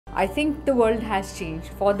I think the world has changed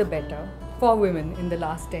for the better for women in the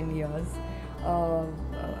last 10 years.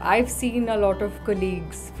 I've seen a lot of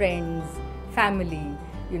colleagues, friends, family,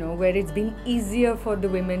 where it's been easier for the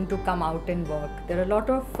women to come out and work. There are a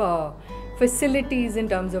lot of facilities in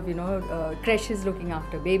terms of, creches looking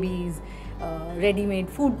after babies,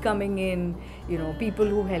 ready-made food coming in, people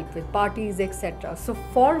who help with parties, etc. So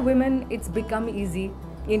for women, it's become easy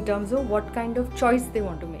in terms of what kind of choice they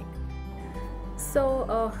want to make.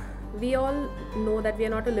 So we all know that we are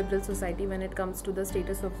not a liberal society when it comes to the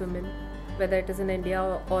status of women, whether it is in India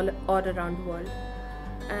or around the world.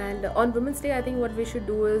 And on Women's Day, I think what we should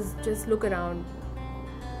do is just look around.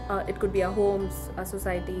 It could be our homes, our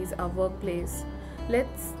societies, our workplace.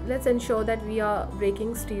 Let's ensure that we are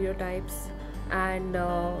breaking stereotypes and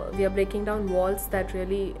we are breaking down walls that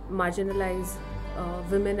really marginalize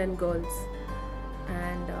women and girls.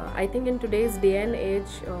 And I think in today's day and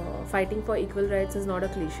age, fighting for equal rights is not a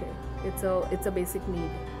cliche. It's a basic need.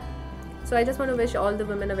 So I just want to wish all the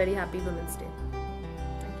women a very happy Women's Day.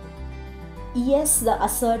 Yes, the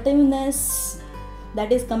assertiveness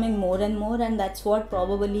that is coming more and more, and that's what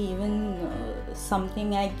probably even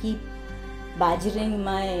something I keep badgering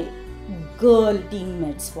my girl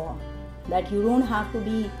teammates for, that you don't have to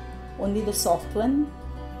be only the soft one,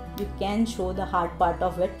 you can show the hard part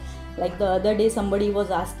of it. Like the other day somebody was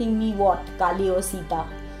asking me what, Kali or Sita.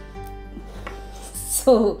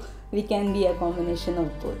 So we can be a combination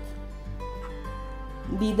of both.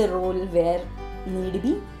 Be the role where need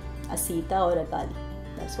be, a Sita or a Kali.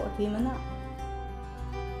 That's what women are.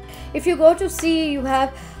 If you go to see, you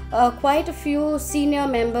have quite a few senior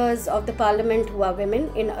members of the parliament who are women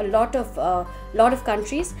in a lot of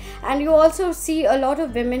countries, and you also see a lot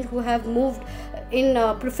of women who have moved in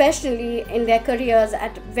professionally in their careers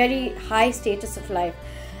at very high status of life.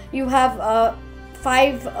 You have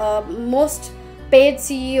 5 most paid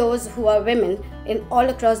CEOs who are women in all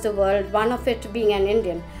across the world, one of it being an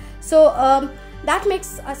Indian. So that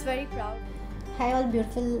makes us very proud. Hi all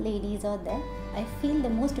beautiful ladies out there. I feel the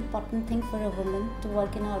most important thing for a woman to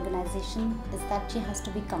work in an organization is that she has to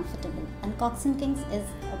be comfortable. And Cox & Kings is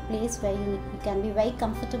a place where you can be very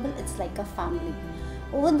comfortable. It's like a family.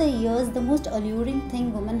 Over the years, the most alluring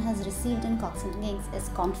thing woman has received in Cox & Kings is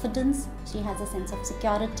confidence. She has a sense of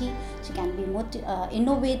security. She can be more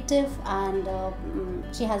innovative, and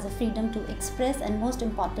she has a freedom to express. And most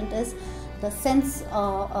important is the sense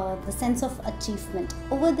of achievement.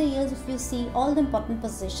 Over the years, if you see, all the important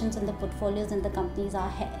positions in the portfolios in the companies are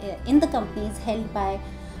held by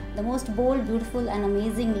the most bold, beautiful and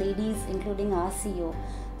amazing ladies, including our CEO.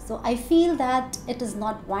 So I feel that it is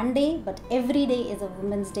not one day, but every day is a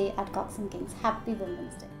Women's Day at Cox & Kings. Happy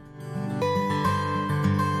Women's Day.